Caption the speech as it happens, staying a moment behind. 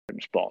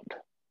Bond.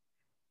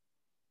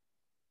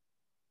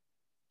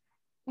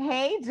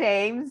 Hey,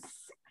 James.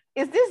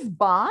 Is this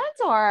Bond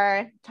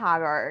or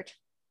Taggart?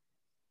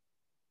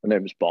 My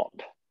name is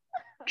Bond,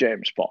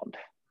 James Bond.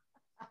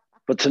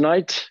 But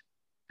tonight,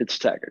 it's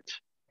Taggart.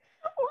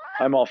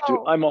 Wow.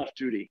 I'm off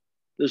duty.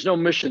 There's no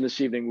mission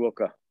this evening,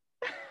 Wilka.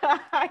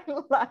 I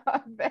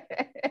love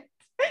it.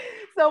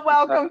 So, Uh,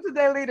 welcome to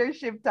the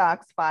Leadership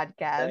Talks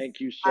podcast. Thank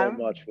you so I'm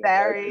much, Wilka.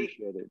 I very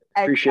appreciate it.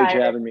 Appreciate you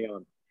excited having me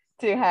on.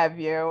 to have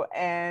you.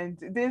 And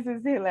this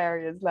is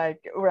hilarious, like,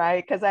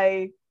 right? Because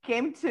I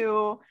came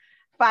to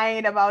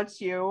find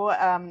about you.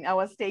 I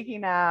was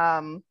taking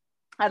a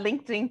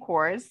LinkedIn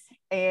course,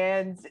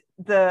 and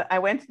I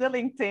went to the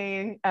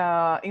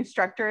LinkedIn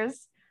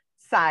instructor's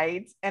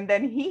site, and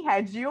then he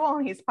had you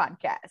on his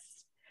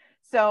podcast.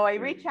 So I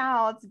reached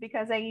out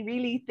because I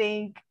really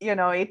think,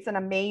 it's an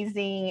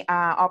amazing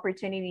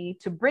opportunity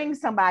to bring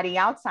somebody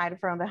outside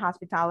from the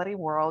hospitality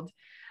world,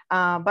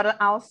 but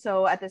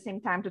also at the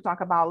same time to talk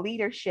about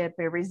leadership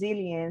and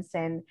resilience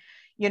and,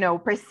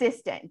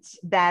 persistence.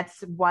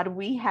 That's what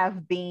we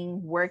have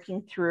been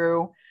working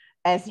through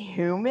as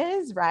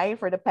humans, right,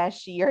 for the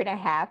past year and a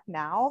half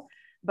now.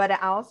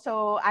 But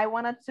also, I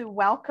wanted to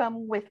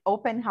welcome with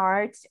open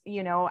hearts.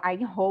 I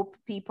hope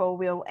people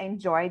will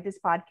enjoy this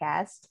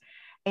podcast.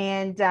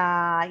 And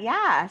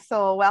yeah,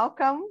 so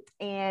welcome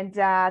and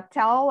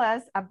tell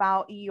us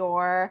about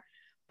your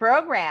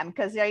program,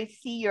 because I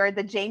see you're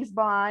the James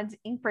Bond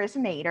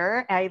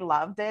impersonator. I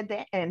loved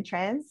the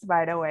entrance,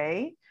 by the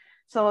way.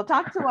 So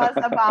talk to us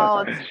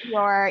about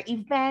your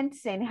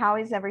events and how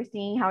is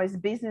everything, how is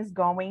business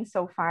going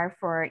so far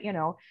for,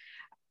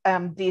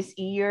 this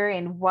year,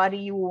 and what do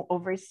you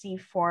oversee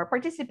for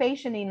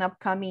participation in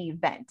upcoming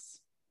events?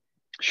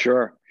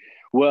 Sure.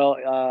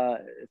 Well,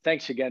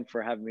 thanks again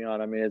for having me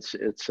on. I mean, it's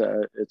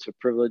a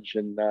privilege,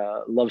 and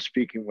love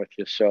speaking with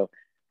you. So,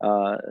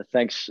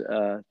 thanks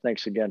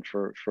again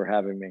for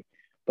having me.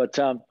 But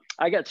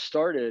I got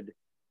started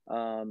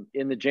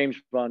in the James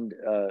Bond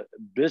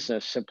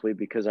business simply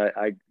because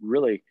I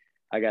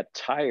got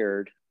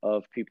tired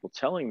of people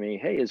telling me,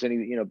 "Hey, is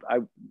any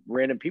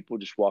random people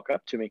just walk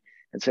up to me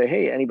and say,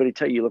 'Hey, anybody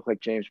tell you look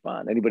like James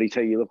Bond? Anybody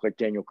tell you look like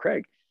Daniel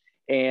Craig?'"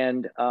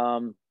 And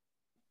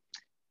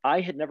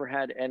I had never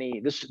had any.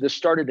 This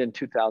started in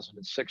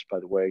 2006, by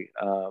the way,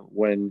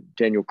 when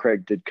Daniel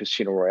Craig did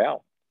Casino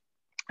Royale,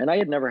 and I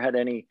had never had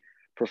any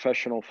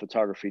professional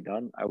photography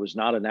done. I was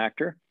not an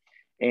actor,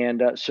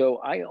 and so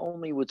I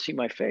only would see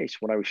my face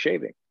when I was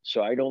shaving.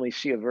 So I'd only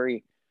see a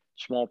very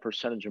small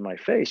percentage of my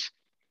face,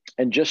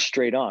 and just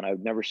straight on. I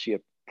would never see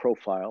a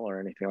profile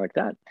or anything like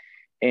that.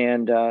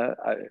 And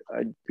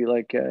I'd be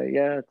like,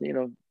 yeah,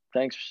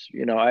 thanks.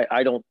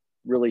 I don't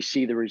really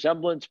see the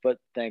resemblance, but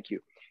thank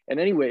you. And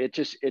anyway,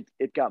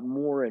 it got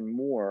more and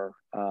more.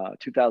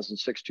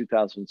 2006,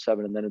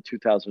 2007, and then in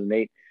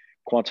 2008,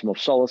 Quantum of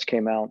Solace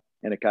came out,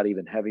 and it got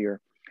even heavier.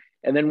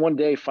 And then one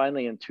day,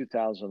 finally in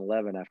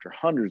 2011, after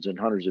hundreds and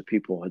hundreds of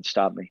people had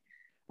stopped me,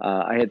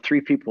 I had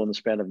three people in the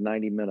span of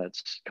 90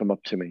 minutes come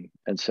up to me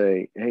and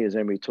say, "Hey, has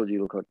anybody told you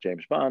you look like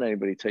James Bond?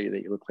 Anybody tell you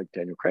that you look like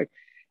Daniel Craig?"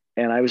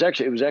 And it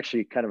was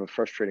actually kind of a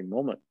frustrating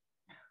moment,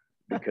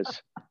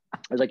 because I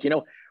was like,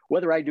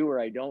 whether I do or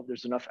I don't,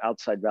 there's enough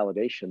outside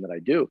validation that I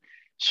do.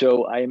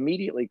 So I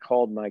immediately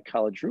called my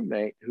college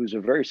roommate, who's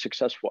a very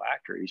successful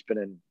actor. He's been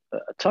in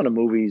a ton of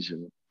movies,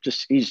 and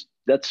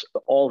that's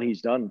all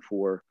he's done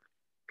for,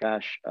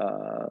 gosh,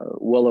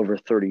 well over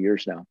 30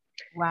 years now.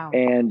 Wow.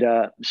 And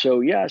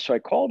so I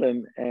called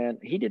him, and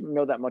he didn't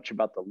know that much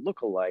about the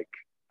lookalike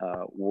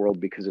world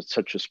because it's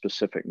such a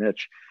specific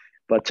niche.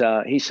 But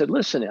he said,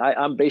 "Listen,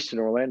 I'm based in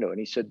Orlando," and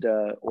he said,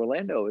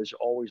 "Orlando is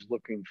always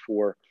looking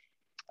for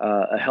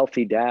a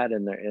healthy dad."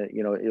 And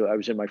I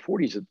was in my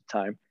 40s at the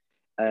time,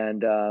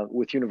 and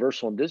with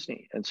Universal and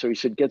Disney. And so he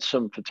said, "Get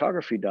some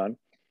photography done,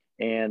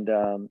 and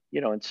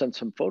and send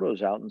some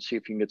photos out and see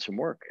if you can get some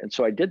work." And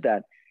so I did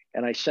that,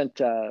 and I sent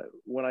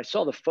when I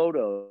saw the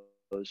photos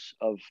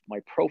of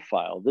my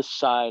profile, this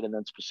side, and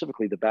then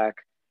specifically the back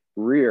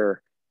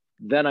rear,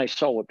 then I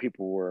saw what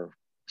people were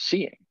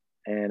seeing.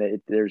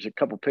 And there's a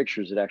couple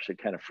pictures that actually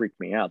kind of freaked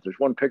me out. There's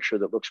one picture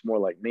that looks more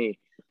like me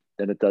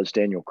than it does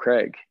Daniel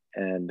Craig,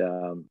 and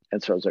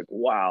so I was like,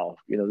 "Wow,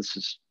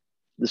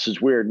 this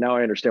is weird. Now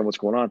I understand what's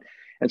going on."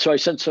 And so I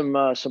sent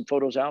some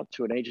photos out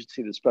to an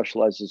agency that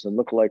specializes in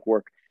lookalike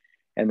work,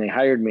 and they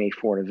hired me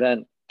for an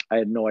event. I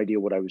had no idea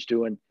what I was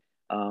doing,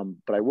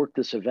 but I worked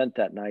this event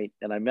that night,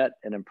 and I met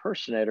an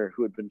impersonator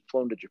who had been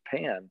flown to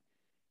Japan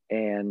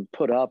and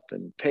put up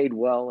and paid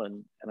well,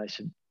 and I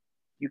said,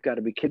 "You got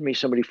to be kidding me.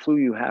 Somebody flew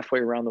you halfway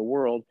around the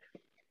world,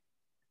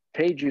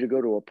 paid you to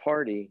go to a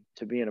party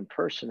to be an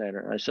impersonator."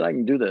 And I said, "I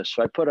can do this."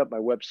 So I put up my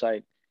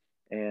website,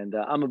 and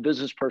I'm a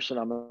business person.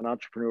 I'm an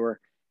entrepreneur,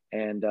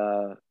 and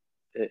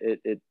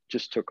it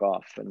just took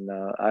off. And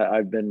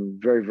I've been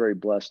very, very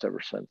blessed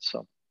ever since.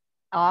 So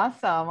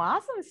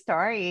Awesome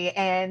story.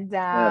 And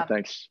yeah,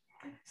 thanks.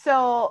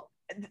 so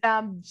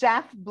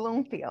Jeff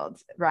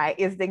Bloomfield, right,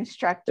 is the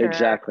instructor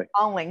Exactly.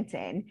 on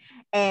LinkedIn.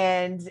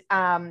 And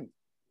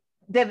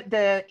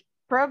the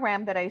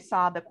program that I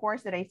saw, the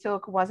course that I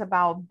took was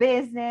about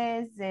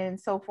business and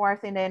so forth.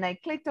 And then I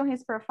clicked on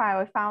his profile,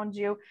 I found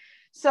you.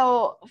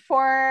 So,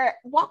 for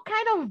what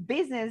kind of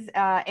business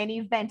and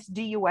events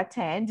do you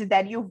attend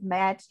that you've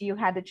met, you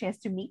had the chance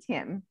to meet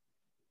him?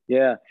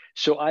 Yeah.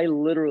 So I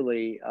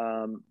literally,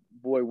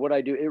 boy, what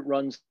I do, it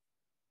runs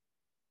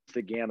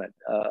the gamut.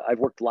 I've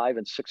worked live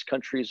in 6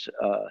 countries,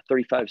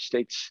 35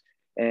 states,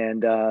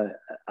 and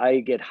I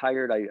get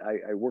hired.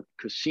 I work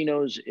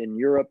casinos in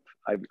Europe.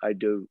 I've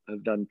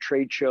done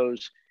trade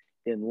shows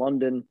in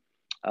London.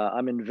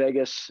 I'm in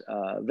Vegas.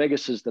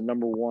 Vegas is the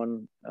number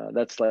one.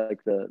 That's like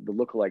the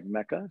lookalike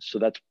mecca. So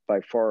that's by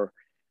far.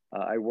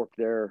 I work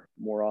there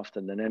more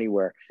often than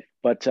anywhere.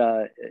 But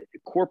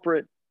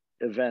corporate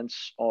events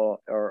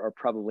are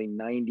probably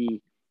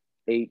 98%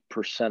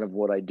 of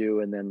what I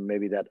do, and then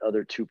maybe that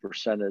other 2%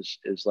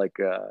 is like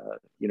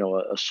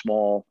a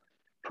small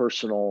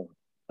personal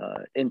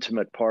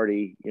intimate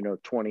party,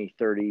 20,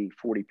 30,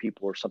 40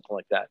 people or something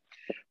like that.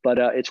 But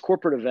it's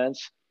corporate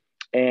events,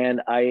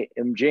 and I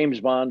am James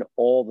Bond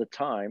all the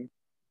time,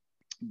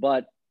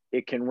 but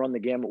it can run the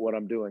gamut what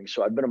I'm doing.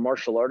 So I've been a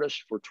martial artist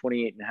for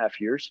 28 and a half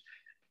years.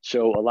 So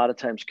a lot of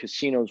times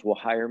casinos will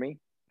hire me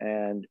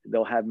and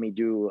they'll have me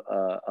do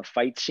a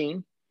fight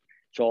scene.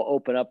 So I'll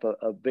open up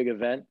a big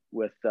event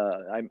with,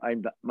 I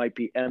might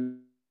be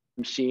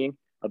emceeing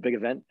a big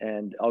event,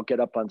 and I'll get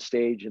up on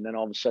stage, and then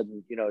all of a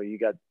sudden, you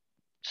got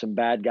some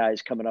bad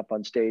guys coming up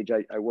on stage.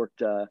 I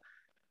worked,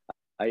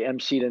 I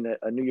emceed in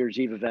a New Year's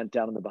Eve event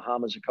down in the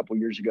Bahamas a couple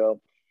years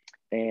ago.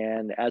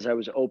 And as I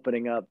was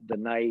opening up the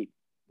night,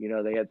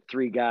 they had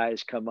 3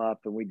 guys come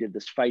up, and we did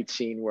this fight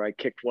scene where I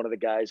kicked one of the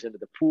guys into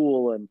the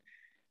pool, and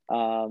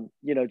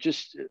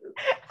just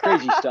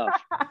crazy stuff.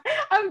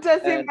 I'm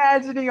just And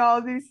imagining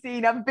all these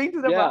scenes. I've been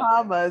to the yeah,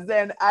 Bahamas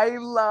and I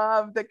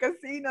love the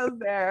casinos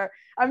there.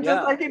 I'm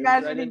just yeah, like it was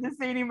right imagining in, the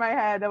scene in my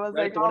head. I was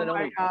right like, at the one oh and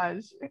my only.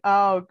 gosh.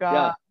 Oh Yeah.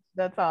 God,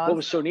 that's What awesome.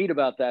 was so neat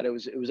about that? It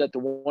was at the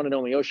one and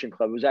only Ocean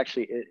Club. It was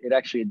actually it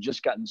actually had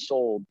just gotten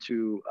sold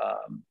to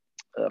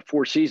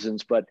Four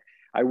Seasons, but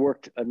I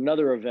worked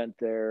another event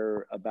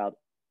there about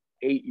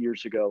 8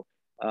 years ago,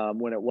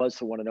 when it was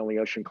the one and only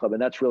Ocean Club,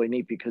 and that's really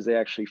neat because they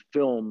actually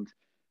filmed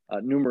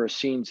numerous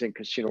scenes in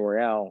Casino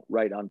Royale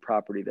right on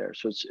property there.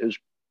 So it was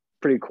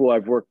pretty cool.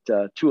 I've worked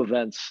 2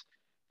 events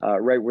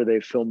right where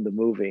they filmed the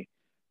movie.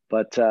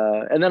 But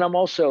and then I'm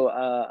also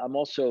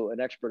an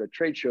expert at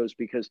trade shows,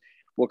 because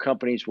what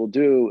companies will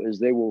do is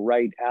they will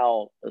write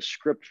out a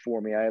script for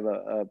me. I have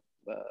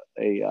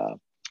a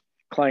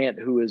client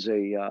who is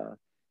a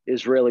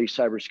Israeli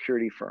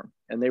cybersecurity firm,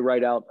 and they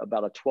write out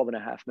about a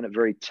 12.5 minute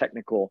very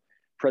technical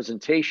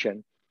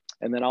presentation,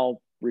 and then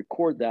I'll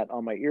record that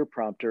on my ear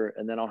prompter,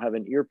 and then I'll have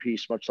an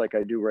earpiece, much like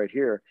I do right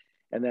here,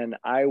 and then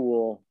I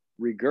will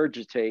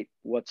regurgitate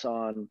what's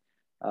on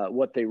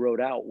what they wrote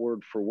out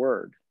word for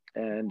word,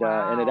 and it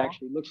Wow.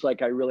 actually looks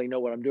like I really know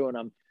what I'm doing.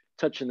 I'm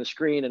touching the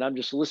screen, and I'm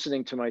just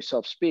listening to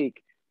myself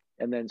speak,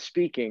 and then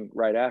speaking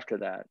right after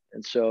that.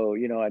 And so,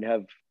 I'd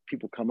have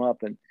people come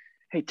up and,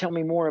 hey, tell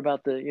me more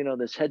about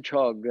this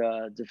hedgehog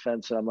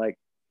defense. And I'm like,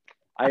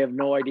 I have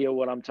no idea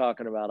what I'm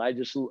talking about. I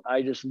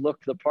just look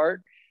the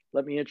part.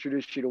 Let me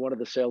introduce you to one of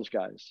the sales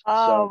guys.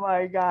 Oh So my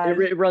it, gosh.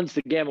 it runs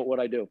the gamut what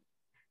I do.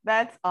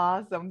 That's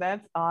awesome.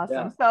 That's Yeah, awesome.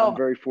 I'm So,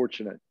 very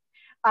fortunate.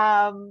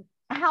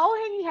 how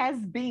many has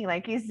been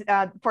like is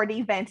for the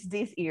events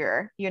this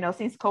year,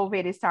 since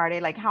COVID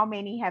started, like how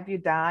many have you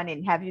done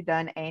and have you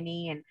done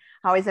any, and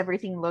how is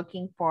everything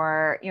looking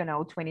for,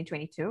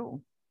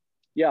 2022?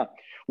 Yeah.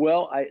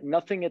 Well,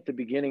 nothing at the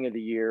beginning of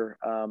the year.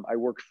 I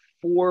worked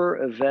 4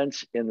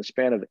 events in the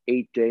span of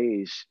 8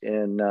 days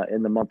in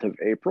the month of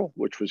April,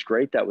 which was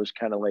great. That was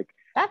kind of like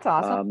That's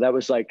awesome. that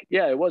was like,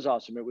 yeah, it was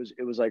awesome. It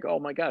was like, oh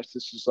my gosh,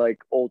 this is like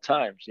old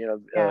times,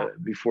 Yeah.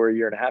 before a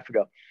year and a half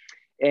ago.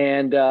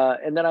 And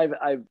then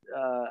I've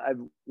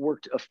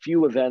worked a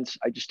few events.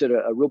 I just did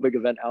a real big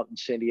event out in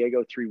San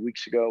Diego 3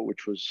 weeks ago,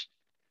 which was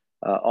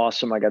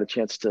awesome. I got a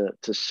chance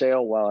to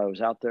sail while I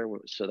was out there,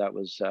 so that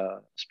was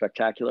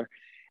spectacular.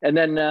 And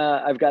then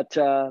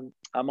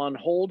I'm on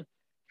hold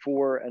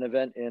for an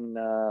event in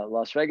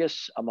Las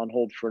Vegas. I'm on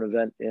hold for an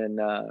event in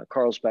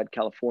Carlsbad,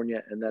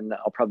 California, and then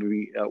I'll probably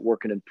be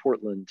working in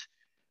Portland,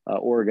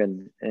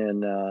 Oregon,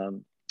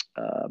 in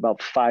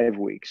about 5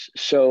 weeks.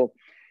 So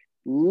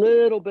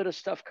little bit of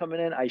stuff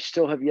coming in. I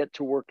still have yet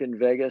to work in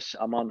Vegas.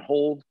 I'm on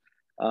hold,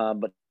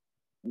 but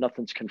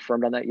nothing's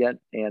confirmed on that yet.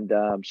 And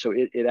so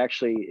it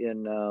actually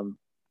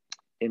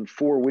in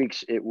 4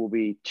 weeks it will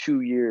be 2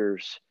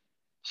 years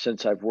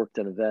since I've worked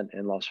an event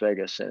in Las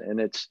Vegas, and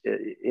it's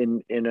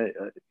in a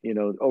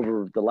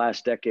over the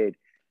last decade,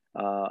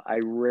 I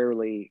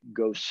rarely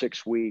go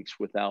 6 weeks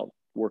without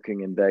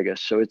working in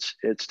Vegas. So it's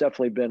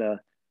definitely been a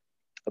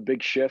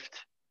big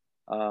shift,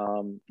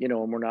 and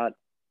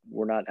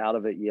we're not out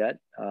of it yet,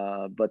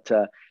 but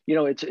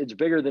it's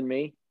bigger than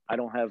me. I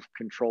don't have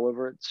control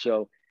over it,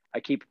 so I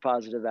keep a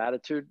positive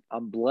attitude.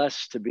 I'm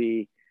blessed to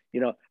be,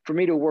 for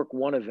me to work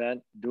one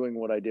event doing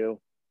what I do,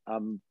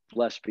 I'm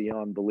blessed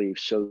beyond belief.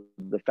 So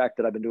the fact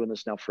that I've been doing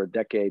this now for a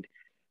decade,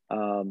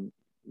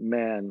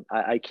 man,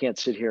 I can't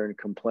sit here and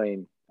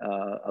complain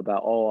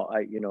about, oh,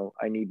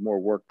 I need more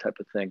work type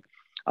of thing.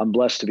 I'm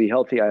blessed to be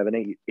healthy. I have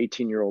an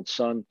 18-year-old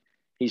son.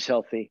 He's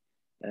healthy.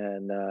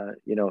 And,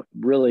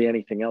 really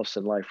anything else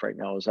in life right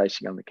now is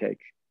icing on the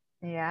cake.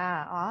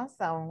 Yeah,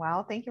 awesome.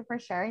 Well, thank you for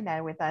sharing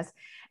that with us.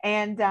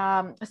 And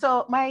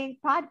so, my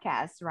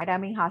podcast, right?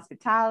 I'm in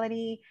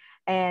hospitality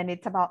and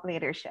it's about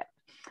leadership.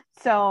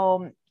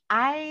 So,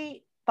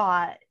 I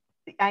thought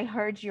I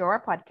heard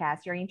your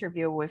podcast, your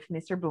interview with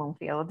Mr.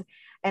 Bloomfield,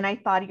 and I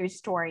thought your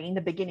story in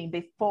the beginning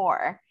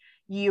before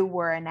you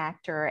were an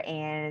actor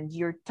and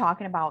you're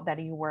talking about that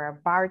you were a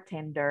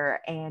bartender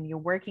and you're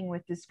working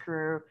with this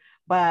crew,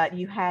 but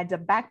you had a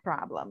back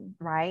problem,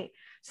 right?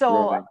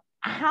 So, Right.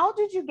 how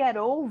did you get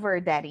over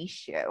that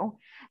issue?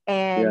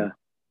 And Yeah.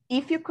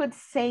 if you could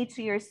say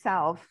to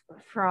yourself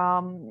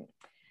from,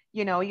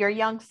 your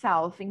young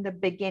self in the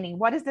beginning,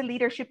 what is the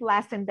leadership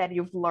lesson that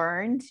you've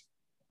learned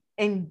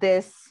in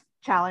this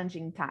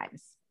challenging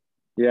times?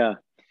 Yeah.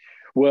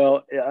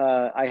 Well,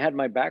 I had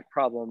my back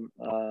problem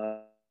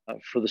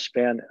for the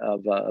span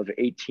of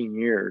 18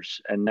 years.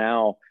 And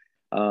now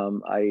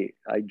I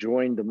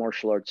joined the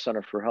Martial Arts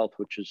Center for Health,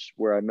 which is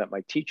where I met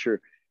my teacher,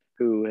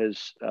 who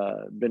has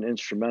been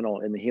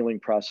instrumental in the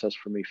healing process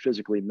for me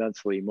physically,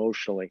 mentally,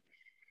 emotionally.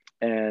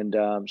 And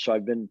so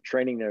I've been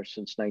training there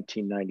since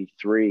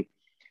 1993.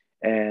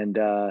 And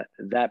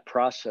that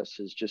process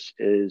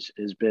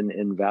has been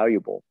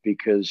invaluable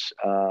because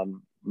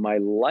my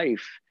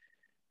life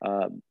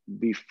uh,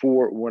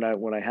 before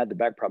when I had the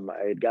back problem,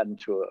 I had gotten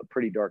to a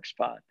pretty dark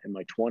spot in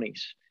my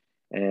 20s,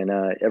 and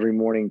every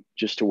morning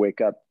just to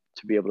wake up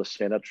to be able to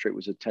stand up straight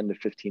was a 10 to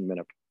 15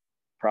 minute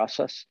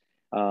process.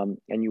 And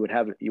you would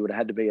have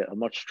had to be a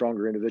much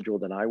stronger individual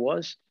than I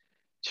was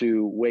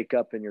to wake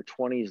up in your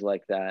 20s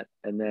like that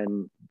and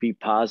then be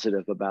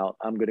positive about,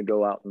 I'm going to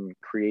go out and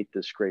create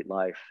this great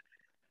life.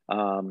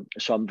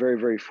 So I'm very,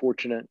 very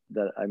fortunate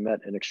that I met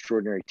an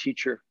extraordinary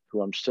teacher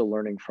who I'm still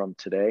learning from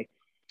today.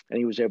 And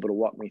he was able to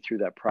walk me through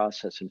that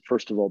process and,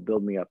 first of all,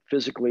 build me up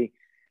physically.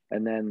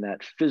 And then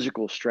that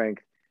physical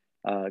strength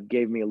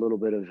gave me a little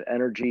bit of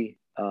energy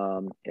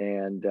and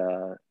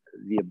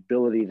the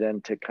ability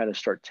then to kind of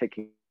start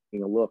taking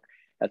a look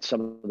at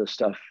some of the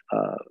stuff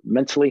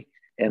mentally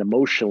and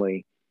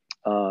emotionally,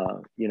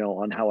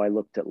 on how I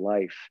looked at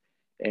life.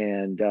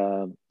 And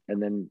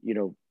then,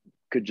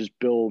 could just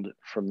build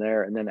from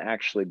there and then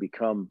actually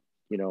become,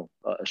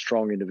 a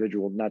strong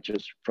individual, not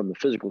just from the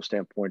physical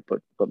standpoint,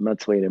 but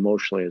mentally and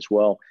emotionally as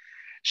well.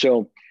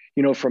 So,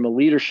 from a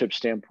leadership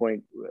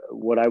standpoint,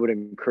 what I would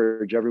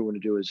encourage everyone to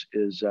do is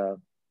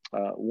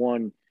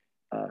one,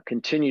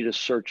 continue to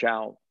search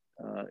out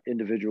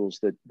individuals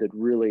that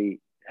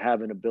really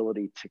have an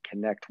ability to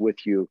connect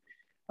with you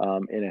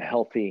in a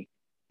healthy,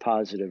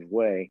 positive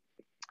way.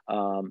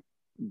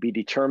 Be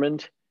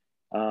determined,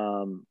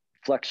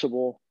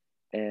 flexible,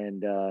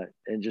 and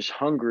just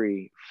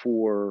hungry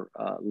for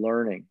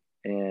learning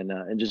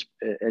and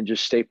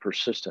just stay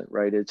persistent.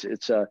 Right?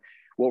 It's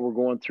what we're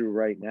going through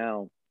right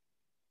now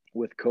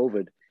with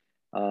COVID.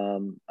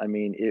 I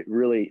mean, it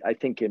really. I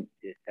think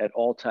at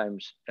all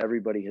times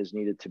everybody has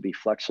needed to be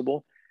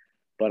flexible,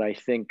 but I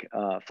think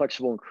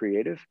flexible and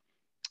creative.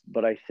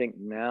 But I think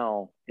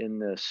now in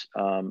this,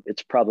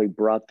 it's probably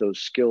brought those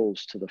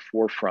skills to the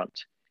forefront.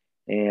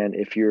 And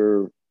if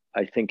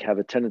I think, have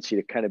a tendency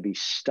to kind of be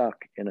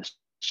stuck in a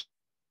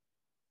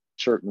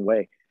certain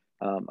way,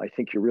 I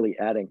think you're really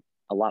adding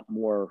a lot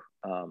more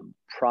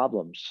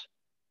problems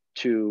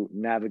to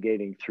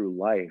navigating through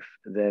life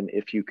than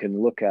if you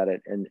can look at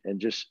it and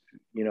just,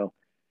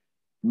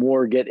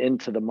 more get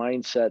into the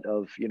mindset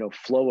of,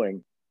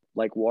 flowing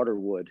like water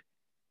would.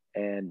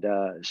 And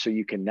so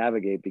you can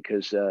navigate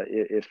because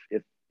if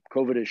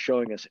COVID is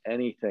showing us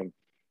anything,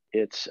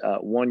 it's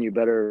one, you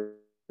better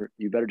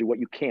do what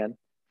you can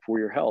for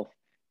your health.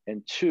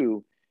 And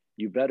two,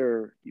 you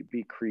better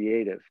be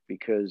creative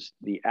because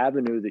the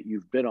avenue that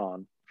you've been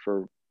on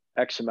for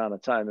X amount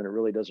of time, and it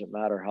really doesn't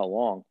matter how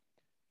long,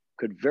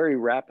 could very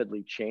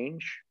rapidly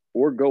change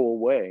or go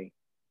away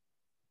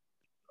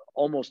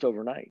almost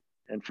overnight.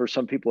 And for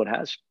some people, it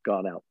has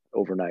gone out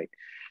overnight.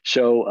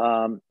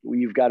 So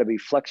you've got to be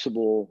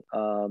flexible,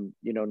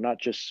 not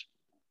just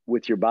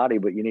with your body,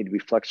 but you need to be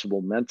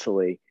flexible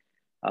mentally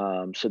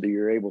so that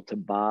you're able to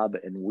bob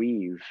and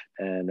weave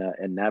and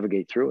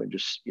navigate through and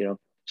just,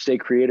 stay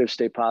creative,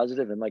 stay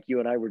positive. And like you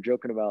and I were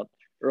joking about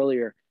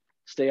earlier,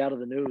 stay out of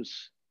the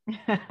news.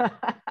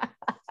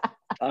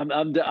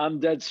 I'm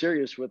dead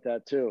serious with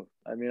that too.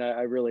 I mean,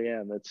 I really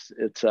am.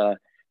 That's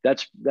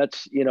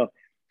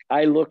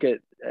I look at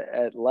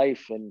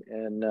life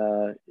and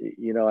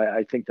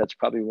I think that's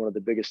probably one of the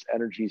biggest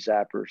energy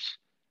zappers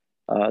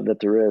that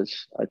there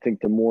is. I think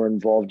the more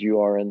involved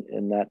you are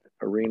in that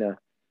arena,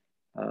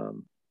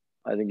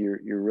 I think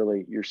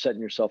you're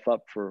setting yourself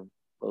up for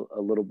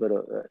a little bit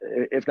of,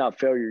 if not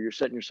failure, you're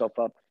setting yourself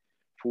up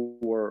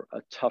for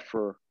a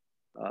tougher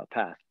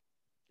path,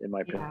 in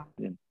my Yeah,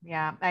 opinion.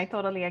 yeah, I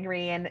totally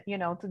agree. And,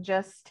 to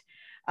just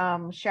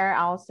share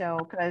also,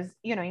 because,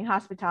 in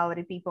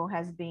hospitality, people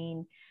has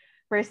been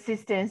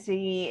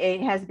persistency,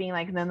 it has been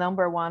like the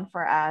number one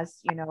for us,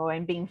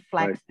 and being Right.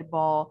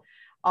 flexible.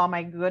 Oh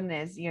my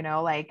goodness,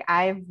 like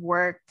I've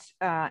worked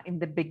in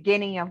the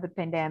beginning of the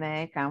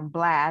pandemic. I'm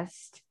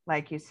blessed,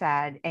 like you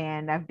said,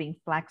 and I've been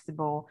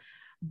flexible.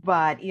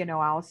 But,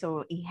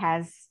 also it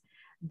has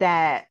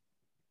that,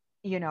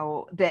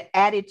 the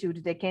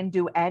attitude, the can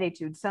do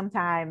attitude.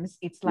 Sometimes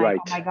it's like,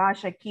 oh Right. my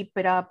gosh, I keep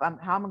it up.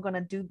 How am I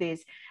going to do this?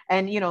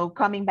 And,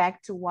 coming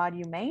back to what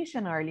you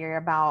mentioned earlier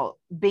about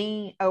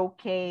being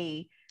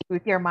okay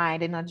with your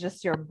mind and not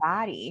just your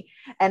body.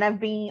 And I've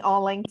been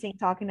on LinkedIn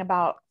talking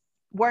about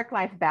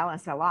work-life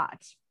balance a lot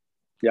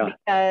Yeah.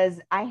 because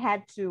I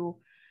had to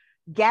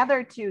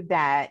gather to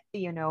that,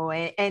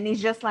 and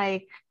it's just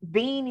like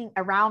being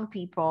around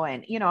people.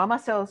 And, I'm a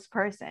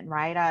salesperson,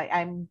 right?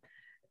 I'm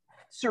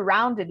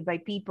surrounded by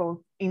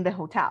people in the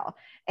hotel.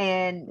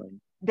 And Right.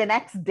 the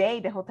next day,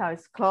 the hotel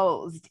is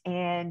closed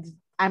and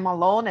I'm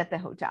alone at the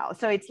hotel.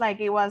 So it's like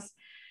it was,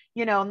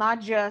 not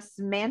just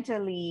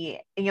mentally,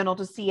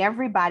 to see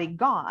everybody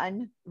gone,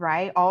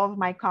 right? All of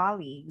my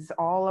colleagues,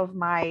 all of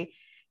my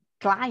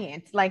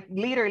clients, like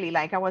literally,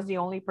 like I was the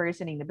only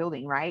person in the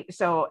building, right?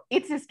 So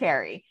it's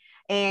scary.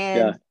 Yeah.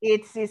 And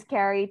it's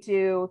scary to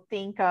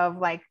think of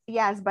like,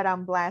 yes, but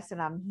I'm blessed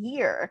and I'm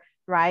here,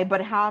 right?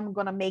 But how I'm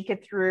gonna make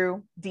it through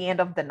the end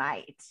of the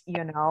night.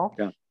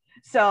 Yeah.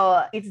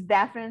 So it's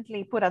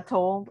definitely put a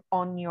toll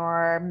on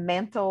your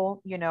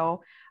mental,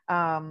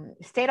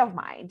 state of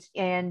mind.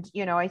 And,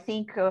 I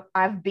think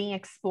I've been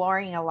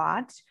exploring a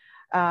lot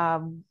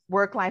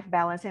work-life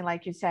balance. And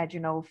like you said,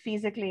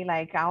 physically,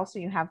 like also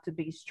you have to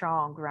be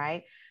strong,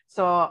 right?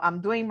 So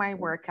I'm doing my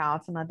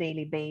workouts on a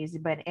daily basis,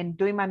 and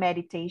doing my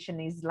meditation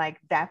is like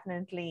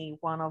definitely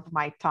one of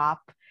my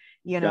top,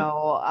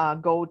 Yeah.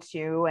 go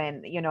to. And,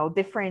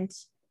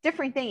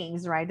 different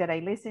things, right, that I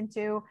listen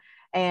to.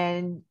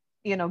 And,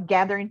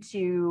 gathering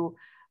to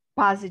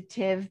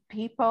positive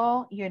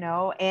people,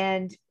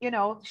 and,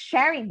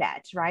 sharing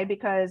that, right?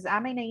 Because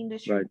I'm in an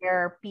industry Right.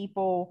 where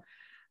people,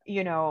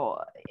 you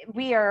know,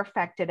 we are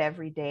affected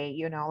every day,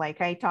 like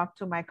I talk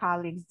to my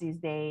colleagues these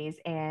days,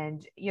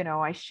 and,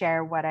 I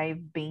share what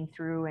I've been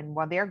through and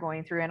what they're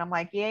going through. And I'm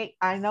like, yeah,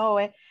 I know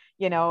it,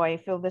 I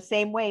feel the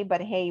same way,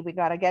 but hey, we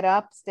got to get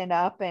up, stand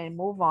up, and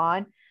move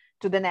on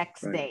to the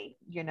next Right. day.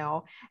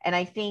 And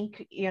I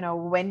think,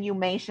 when you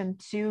mentioned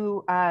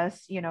to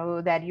us,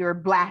 that you're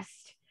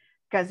blessed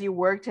because you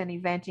worked an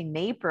event in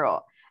April.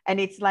 And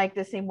it's like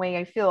the same way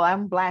I feel.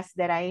 I'm blessed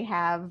that I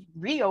have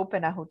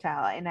reopened a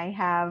hotel and I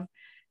have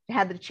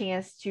had the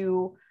chance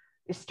to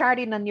start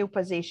in a new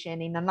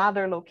position in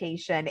another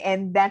location.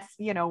 And that's,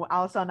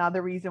 also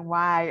another reason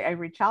why I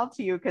reached out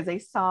to you, because I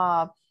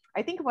saw,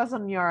 I think it was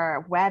on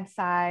your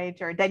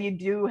website, or that you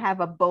do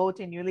have a boat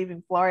and you live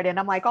in Florida. And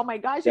I'm like, oh my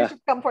gosh, you Yeah.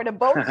 should come for the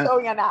boat show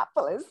in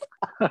Annapolis.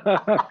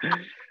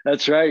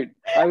 That's right.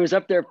 I was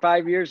up there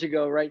 5 years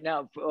ago. Right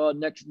now,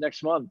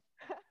 next month.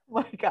 Oh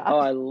my Oh, gosh,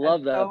 I that's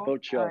love that so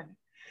boat show. fun.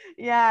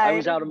 Yeah, it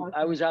is I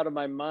awesome. was out of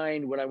my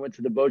mind when I went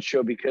to the boat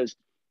show because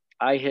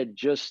I had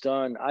just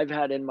done. I've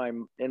had in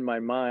my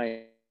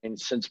mind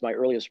since my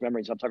earliest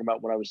memories. I'm talking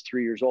about when I was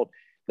 3 years old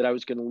that I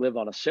was going to live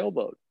on a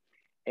sailboat.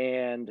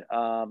 And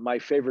my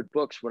favorite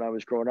books when I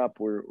was growing up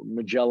were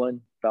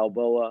Magellan,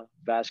 Balboa,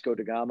 Vasco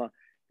da Gama.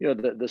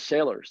 The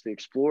sailors, the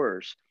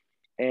explorers.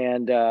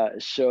 And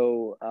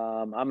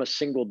I'm a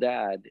single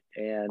dad,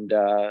 and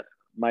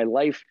my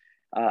life.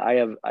 I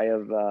have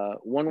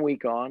 1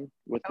 week on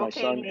with my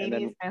Okay, son, and ladies,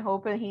 then I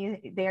hope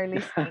they're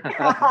listening.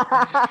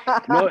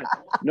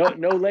 no,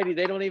 no lady.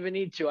 They don't even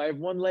need to. I have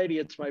one lady.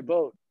 It's my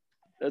boat.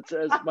 That's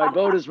my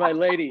boat is my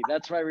lady.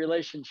 That's my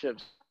relationship.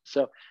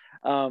 So,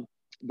 um,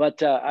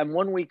 but I'm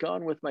 1 week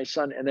on with my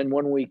son, and then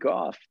 1 week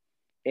off,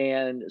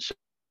 and so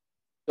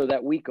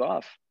that week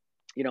off,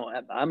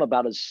 I'm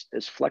about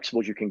as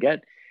flexible as you can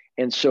get,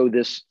 and so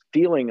this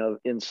feeling of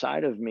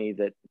inside of me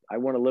that I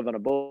want to live on a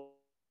boat.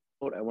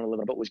 I want to live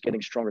on a boat was getting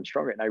stronger and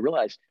stronger, and I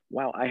realized,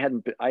 wow, I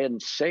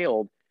hadn't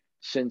sailed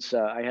since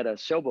I had a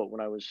sailboat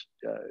when I was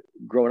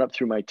growing up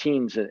through my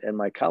teens and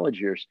my college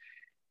years.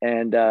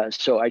 And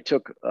so I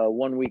took a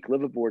 1 week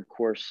liveaboard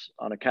course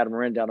on a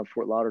catamaran down in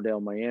Fort Lauderdale,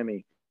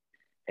 Miami,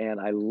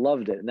 and I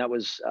loved it. And that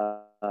was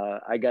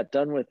I got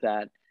done with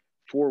that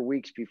 4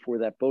 weeks before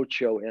that boat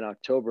show in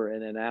October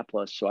in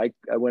Annapolis. So I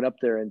went up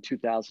there in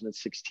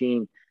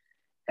 2016,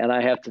 and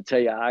I have to tell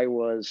you, I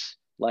was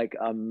like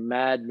a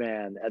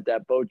madman at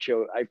that boat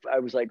show. I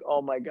was like,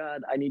 oh my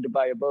God, I need to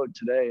buy a boat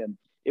today, and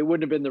it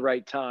wouldn't have been the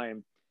right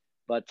time.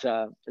 But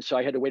so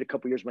I had to wait a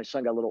couple years. My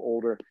son got a little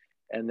older,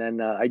 and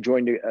then I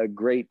joined a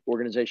great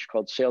organization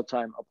called Sail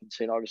Time up in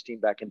St.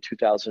 Augustine back in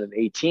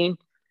 2018.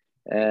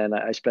 And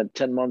I spent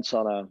 10 months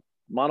on a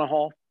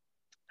monohull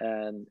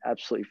and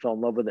absolutely fell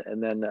in love with it.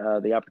 And then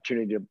the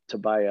opportunity to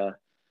buy a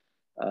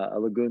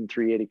Lagoon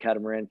 380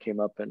 catamaran came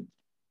up, and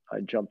I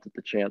jumped at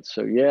the chance.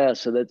 So yeah,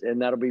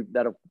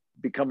 that'll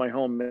become my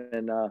home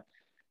in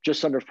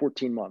just under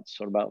 14 months.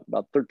 So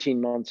about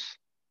 13 months,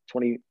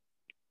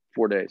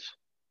 24 days.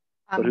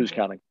 But who's Amazing.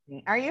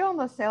 counting? Are you on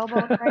the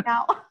sailboat right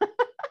now?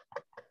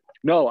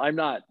 No, I'm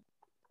not.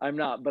 I'm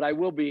not, but I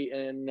will be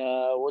in,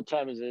 what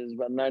time is it? It's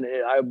about 9.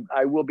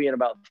 I will be in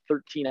about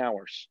 13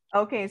 hours.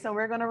 Okay, so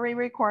we're gonna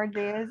re-record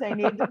this. I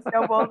need the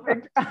sailboat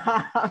picture.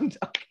 I'm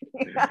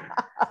joking.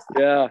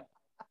 Yeah.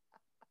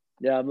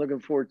 Yeah. I'm looking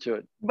forward to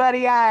it. But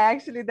yeah,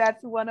 actually,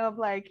 that's one of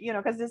like,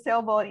 because the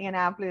sailboat in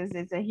Annapolis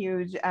is a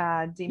huge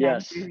demand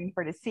Yes. driven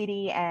for the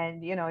city.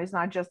 And, it's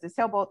not just the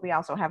sailboat, we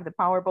also have the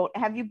powerboat.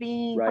 Have you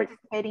been Right.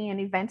 participating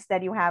in events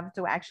that you have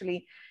to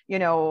actually,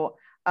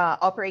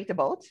 operate the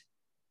boat?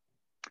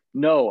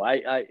 No,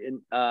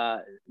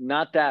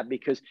 not that,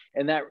 because,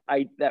 and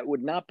that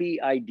would not be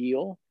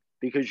ideal,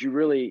 because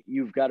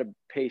you've got to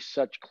pay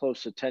such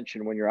close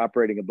attention when you're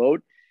operating a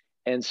boat.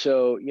 And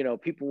so,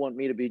 people want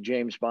me to be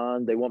James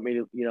Bond. They want me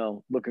to,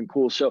 looking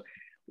cool. So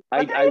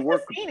But there I is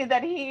work. a scene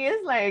that he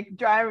is like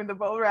driving the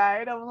boat,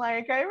 right? I'm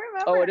like, I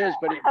Oh, remember it is,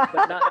 but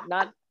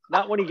that.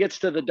 not when he gets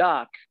to the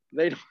dock.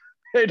 They don't,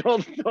 they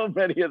don't film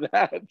any of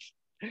that.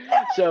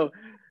 So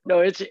no,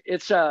 it's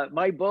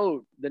my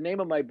boat. The name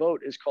of my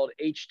boat is called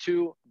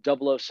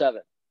H2007,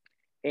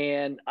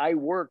 and I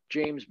work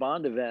James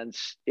Bond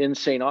events in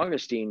St.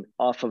 Augustine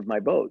off of my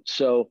boat.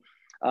 So,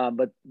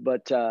 but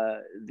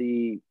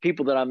the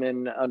people that I'm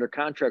in under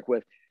contract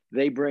with,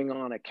 they bring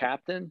on a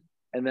captain,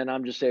 and then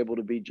I'm just able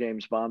to be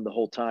James Bond the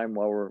whole time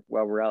while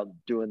we're out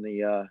doing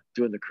the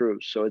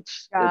cruise. So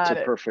it's a Got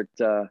it.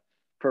 perfect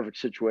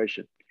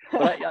situation.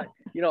 But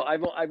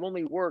I've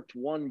only worked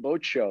one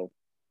boat show,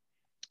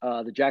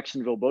 the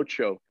Jacksonville Boat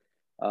Show,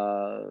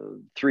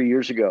 3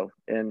 years ago,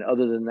 and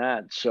other than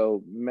that,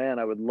 so man,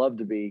 I would love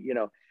to be.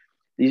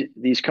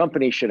 These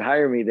companies should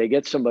hire me. They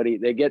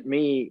get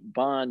me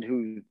Bond,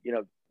 who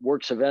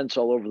works events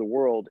all over the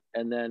world,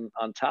 and then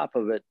on top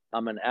of it,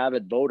 I'm an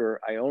avid boater.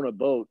 I own a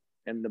boat,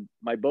 and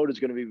my boat is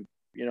going to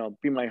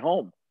be my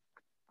home.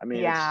 I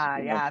mean, Yeah,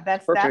 it's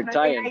that's perfect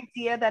definitely tie-in. an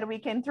idea that we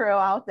can throw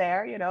out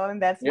there, and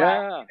that's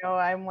why, Yeah,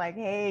 I'm like,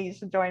 hey, you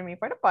should join me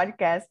for the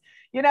podcast.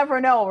 You never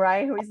know,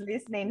 right? Who is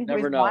listening, who is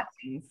never know.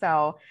 watching.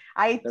 So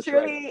I That's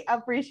right. truly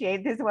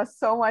appreciate this. Was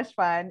so much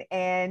fun.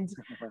 And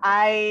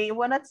I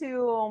wanted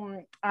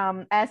to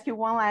ask you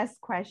one last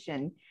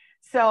question.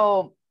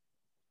 So,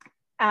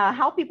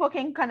 how people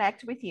can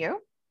connect with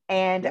you?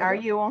 And Yeah. are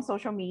you on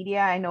social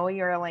media? I know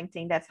you're on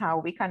LinkedIn. That's how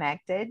we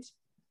connected.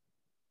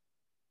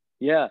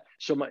 Yeah.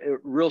 So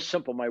real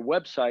simple. My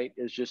website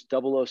is just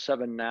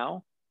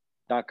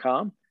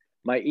 007now.com.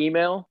 My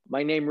email,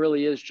 my name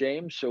really is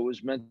James, so it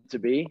was meant to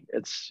be.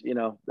 It's,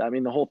 I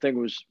mean, the whole thing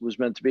was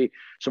meant to be.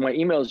 So my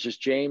email is just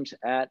James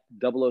at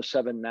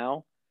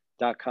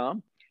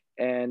 007now.com.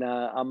 And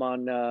I'm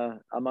on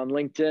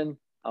LinkedIn,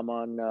 I'm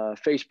on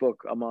Facebook,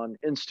 I'm on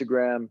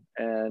Instagram,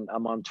 and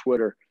I'm on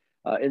Twitter.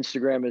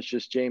 Instagram is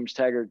just James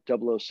Taggart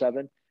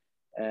 007,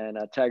 and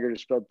Taggart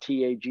is spelled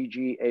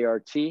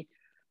Taggart.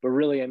 But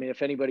really, I mean,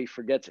 if anybody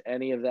forgets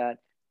any of that,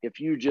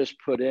 if you just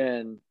put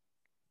in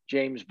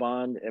James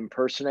Bond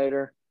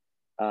impersonator,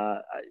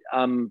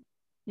 I'm.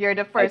 You're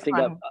the I first think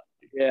one.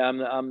 yeah, I'm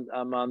on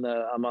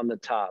the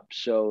top.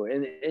 So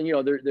and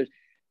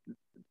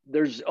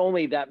there's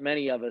only that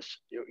many of us,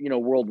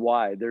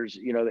 worldwide. There's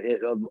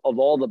of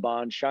all the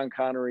Bonds, Sean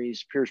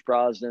Connery's, Pierce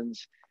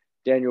Brosnan's,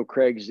 Daniel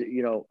Craig's,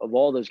 of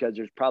all those guys,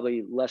 there's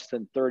probably less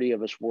than 30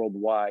 of us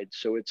worldwide.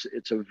 So it's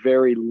a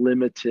very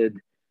limited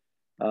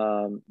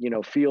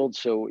field.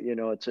 So,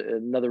 it's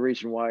another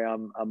reason why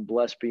I'm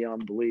blessed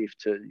beyond belief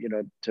to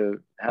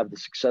have the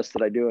success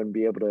that I do and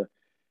be able to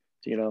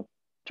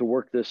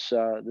work this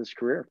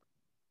career.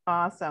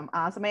 Awesome.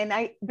 Awesome.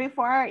 And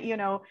before,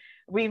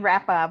 we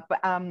wrap up,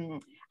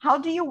 how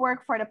do you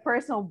work for the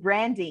personal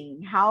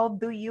branding? How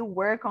do you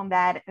work on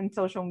that in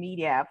social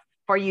media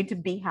for you to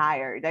be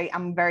hired?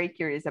 I'm very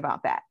curious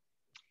about that.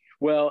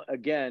 Well,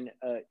 again,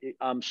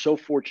 I'm so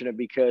fortunate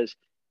because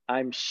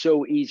I'm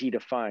so easy to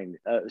find.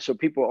 So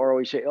people are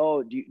always say,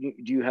 "Oh, do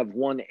you have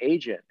one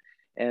agent?"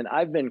 And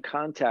I've been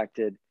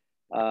contacted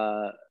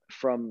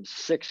from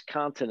 6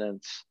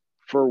 continents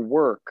for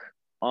work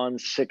on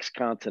 6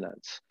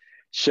 continents.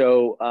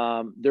 So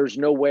there's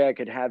no way I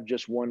could have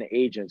just one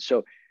agent.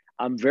 So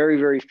I'm very,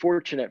 very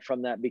fortunate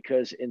from that,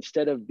 because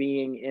instead of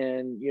being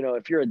in,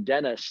 if you're a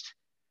dentist,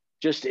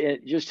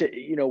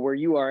 where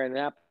you are in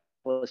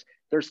Annapolis,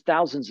 there's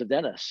thousands of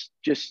dentists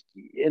just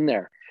in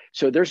there.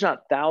 So there's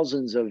not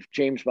thousands of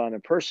James Bond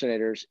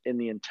impersonators in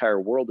the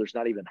entire world. There's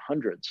not even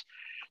hundreds.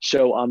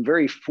 So I'm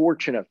very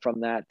fortunate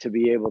from that to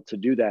be able to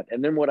do that.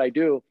 And then what I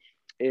do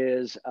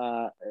is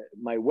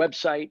my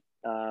website,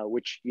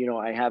 which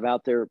I have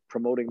out there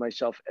promoting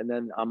myself, and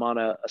then I'm on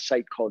a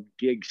site called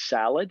Gig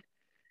Salad,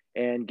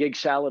 and Gig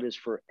Salad is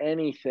for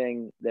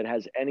anything that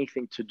has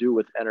anything to do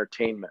with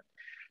entertainment.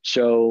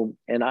 So,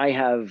 and I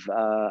have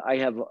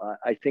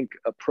I think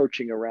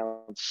approaching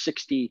around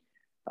 60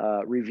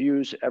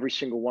 reviews. Every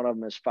single one of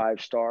them is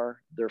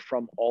 5-star. They're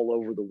from all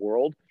over the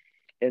world.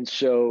 And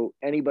so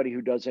anybody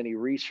who does any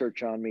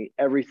research on me,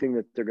 everything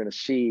that they're going to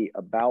see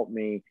about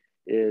me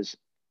is,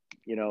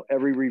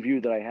 every review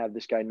that I have,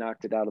 this guy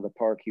knocked it out of the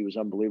park. He was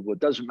unbelievable. It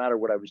doesn't matter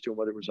what I was doing,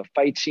 whether it was a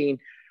fight scene,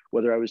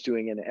 whether I was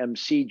doing an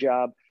MC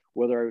job,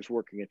 whether I was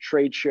working a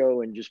trade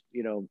show and just,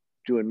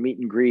 doing meet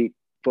and greet,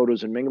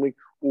 photos and mingling,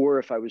 or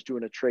if I was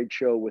doing a trade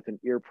show with an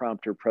ear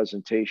prompter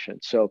presentation.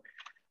 So,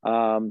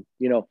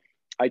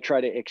 I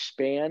try to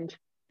expand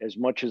as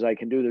much as I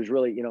can do. There's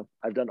really,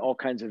 I've done all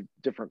kinds of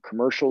different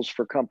commercials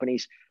for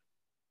companies,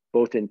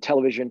 both in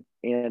television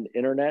and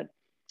internet.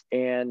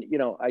 And,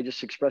 I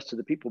just express to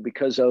the people,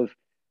 because of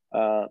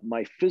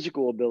my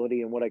physical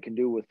ability and what I can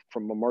do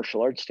from a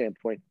martial arts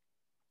standpoint,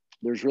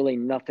 there's really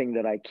nothing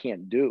that I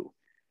can't do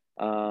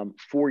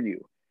for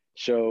you.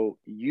 So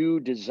you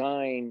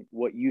design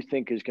what you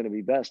think is going to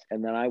be best,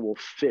 and then I will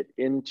fit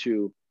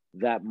into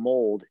that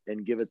mold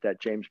and give it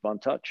that James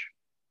Bond touch.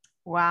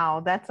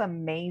 Wow, that's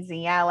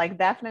amazing. Yeah, like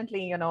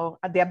definitely,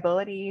 the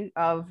ability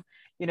of,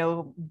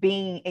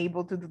 being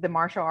able to do the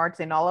martial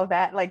arts and all of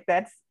that. Like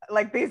that's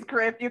like this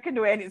script, you can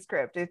do any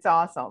script. It's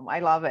awesome. I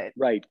love it.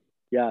 Right.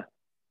 Yeah. Yeah.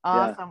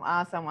 Awesome,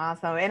 awesome,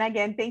 awesome. And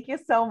again, thank you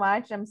so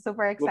much. I'm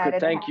super Luca, excited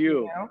to thank have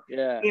you. you.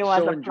 Yeah. It was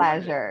So a enjoyed it.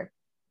 pleasure.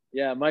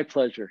 Yeah. My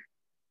pleasure.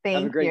 Have a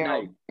Thank great you.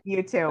 night.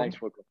 You too.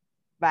 Thanks, Luca. Take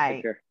Bye.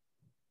 care.